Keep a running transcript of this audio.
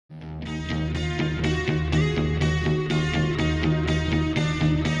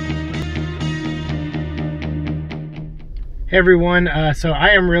Hey everyone, so I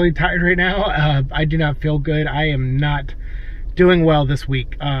am really tired right now. I do not feel good. I am not doing well this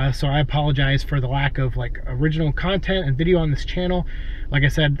week, so I apologize for the lack of original content and video on this channel. Like I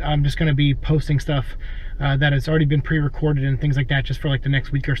said, I'm just going to be posting stuff that has already been pre-recorded and things like that just for the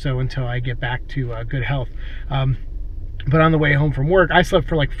next week or so until I get back to good health. But on the way home from work, I slept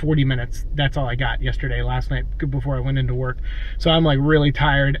for 40 minutes. That's all I got last night before I went into work. So I'm really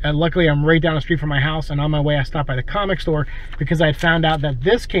tired. And luckily, I'm right down the street from my house, and on my way, I stopped by the comic store because I found out that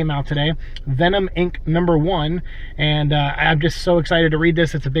this came out today, Venom Inc. #1, and I'm just so excited to read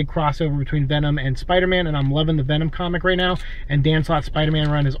this. It's a big crossover between Venom and Spider-Man, and I'm loving the Venom comic right now. And Dan Slott's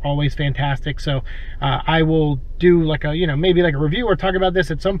Spider-Man run is always fantastic. So I will do maybe a review or talk about this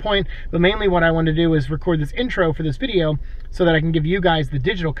at some point. But mainly, what I want to do is record this intro for this video, so that I can give you guys the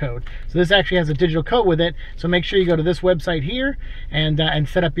digital code. So this actually has a digital code with it. So make sure you go to this website here and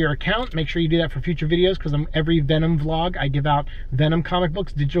set up your account. Make sure you do that for future videos, because every Venom vlog, I give out Venom comic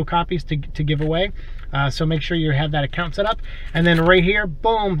books, digital copies to give away. So make sure you have that account set up. And then right here,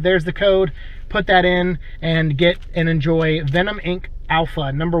 boom, there's the code. Put that in and get and enjoy Venom Inc. Alpha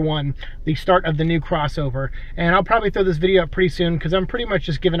 #1, the start of the new crossover. And I'll probably throw this video up pretty soon, because I'm pretty much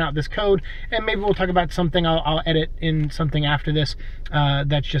just giving out this code, and maybe we'll talk about something. I'll edit in something after this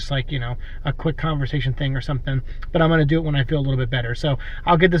that's just a quick conversation thing or something, but I'm going to do it when I feel a little bit better. So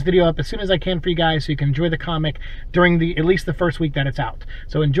I'll get this video up as soon as I can for you guys, so you can enjoy the comic during at least the first week that it's out.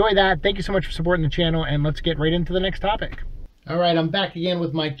 So enjoy that. Thank you so much for supporting the channel, and let's get right into the next topic. All right, I'm back again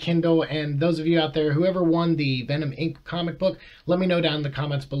with my Kindle, and those of you out there, whoever won the Venom Inc. comic book, let me know down in the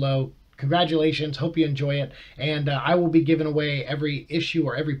comments below. Congratulations, hope you enjoy it, and I will be giving away every issue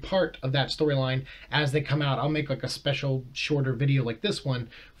or every part of that storyline as they come out. I'll make a special shorter video like this one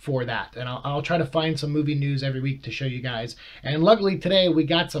for that, and I'll try to find some movie news every week to show you guys. And luckily today we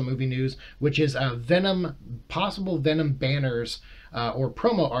got some movie news, which is possible Venom banners or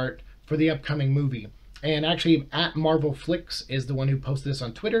promo art for the upcoming movie. And actually, at Marvel Flicks is the one who posted this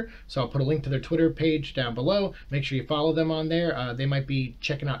on Twitter. So I'll put a link to their Twitter page down below. Make sure you follow them on there. They might be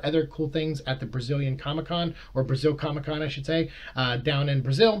checking out other cool things at the Brazilian Comic-Con, or Brazil Comic-Con, I should say, down in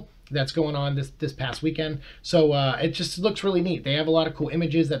Brazil. That's going on this past weekend. So it just looks really neat. They have a lot of cool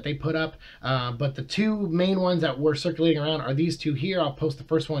images that they put up. But the two main ones that were circulating around are these two here. I'll post the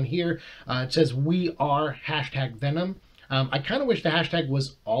first one here. It says, "We are #Venom." I kind of wish the hashtag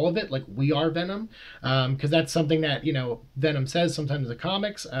was all of it, like "We are Venom," because that's something that, Venom says sometimes in the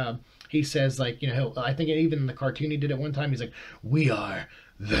comics. He says, I think even in the cartoon he did it one time, he's like, "We are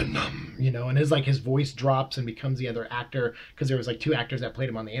Venom," and his voice drops and becomes the other actor, because there was two actors that played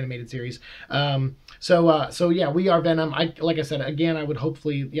him on the animated series. So yeah, "We are Venom." Like I said, again, I would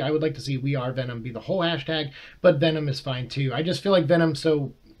like to see "We are Venom" be the whole hashtag, but Venom is fine too. I just feel like Venom's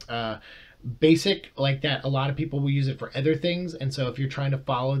so basic like that a lot of people will use it for other things, and so if you're trying to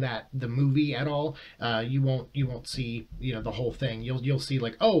follow the movie at all, you won't see the whole thing. You'll see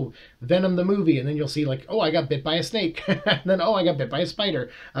oh, Venom the movie, and then you'll see oh, I got bit by a snake, and then oh, I got bit by a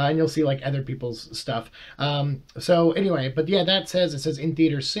spider, and you'll see other people's stuff. So anyway, but yeah, it says in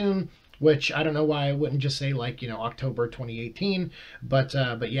theaters soon, which I don't know why I wouldn't just say October 2018, but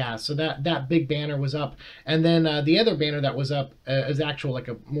yeah, so that big banner was up. And then the other banner that was up is actual a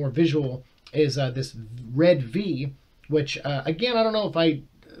more visual, is this red V, which again, I don't know if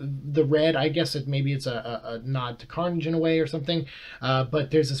the red, I guess maybe it's a nod to Carnage in a way or something,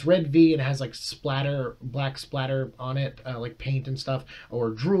 but there's this red V, and it has black splatter on it, like paint and stuff, or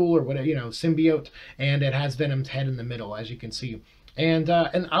drool or whatever, symbiote, and it has Venom's head in the middle, as you can see. And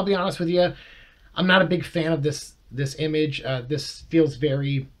I'll be honest with you, I'm not a big fan of this image. This feels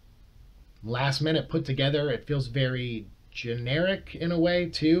very last minute put together. It feels very generic in a way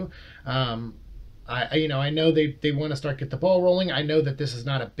too. I know they want to get the ball rolling. I know that this is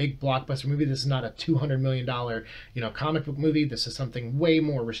not a big blockbuster movie. This is not a $200 million comic book movie. This is something way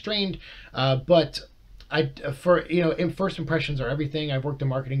more restrained. But in first impressions are everything. I've worked in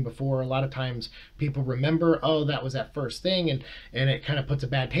marketing before. A lot of times people remember, oh, that was that first thing, and it kind of puts a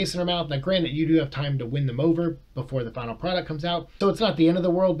bad taste in their mouth. Now, granted, you do have time to win them over before the final product comes out, so it's not the end of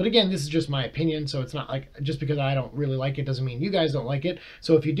the world. But again, this is just my opinion, so it's not just because I don't really like it doesn't mean you guys don't like it.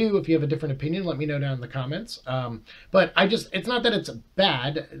 So if you have a different opinion, let me know down in the comments. But it's not that it's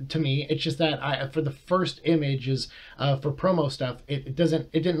bad to me. It's just that for the first images for promo stuff, it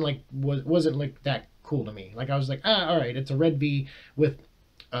wasn't that cool to me. I was like, all right, it's a red V with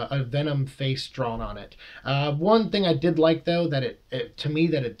a Venom face drawn on it. One thing I did like, though, that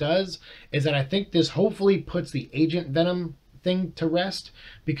it does, is that I think this hopefully puts the Agent Venom thing to rest,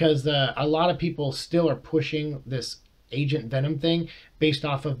 because a lot of people still are pushing this Agent Venom thing based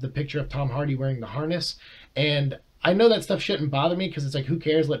off of the picture of Tom Hardy wearing the harness, and I know that stuff shouldn't bother me because it's like, who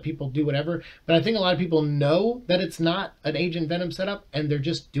cares? Let people do whatever. But I think a lot of people know that it's not an Agent Venom setup and they're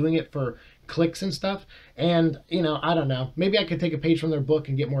just doing it for clicks and stuff. And, you know, I don't know. Maybe I could take a page from their book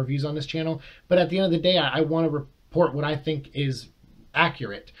and get more views on this channel. But at the end of the day, I want to report what I think is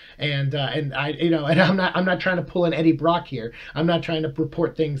accurate, and I, you know, and I'm not trying to pull an Eddie Brock here. I'm not trying to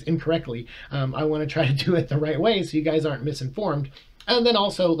report things incorrectly. I want to try to do it the right way so you guys aren't misinformed. And then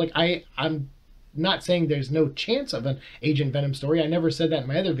also, like, I'm not saying there's no chance of an Agent Venom story. I never said that in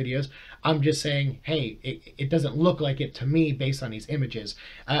my other videos. I'm just saying, hey, it doesn't look like it to me based on these images.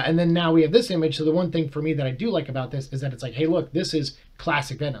 And then now we have this image. So the one thing for me that I do like about this is that it's like, hey, look, this is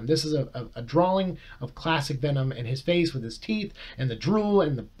classic Venom. This is a drawing of classic Venom and his face with his teeth and the drool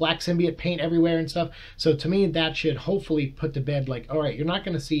and the black symbiote paint everywhere and stuff. So to me, that should hopefully put to bed, like, all right, you're not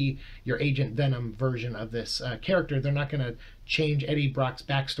going to see your Agent Venom version of this character. They're not going to change Eddie Brock's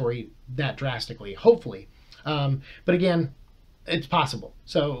backstory that drastically, hopefully. But again, it's possible,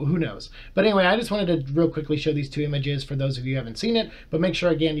 so who knows. But anyway, I just wanted to real quickly show these two images for those of you who haven't seen it. But make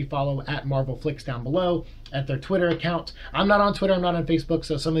sure, again, you follow at Marvel Flicks down below at their Twitter account. I'm not on Twitter, I'm not on Facebook,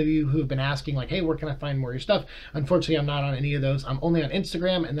 so some of you who have been asking, like, hey, where can I find more of your stuff? Unfortunately, I'm not on any of those. I'm only on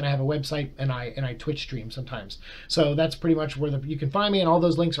Instagram, and then I have a website, and I Twitch stream sometimes. So that's pretty much where you can find me, and all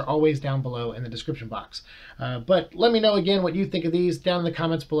those links are always down below in the description box. But let me know, again, what you think of these down in the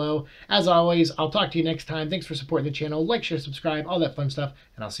comments below. As always, I'll talk to you next time. Thanks for supporting the channel. Like, share, subscribe, all that fun stuff,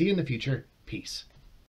 and I'll see you in the future. Peace.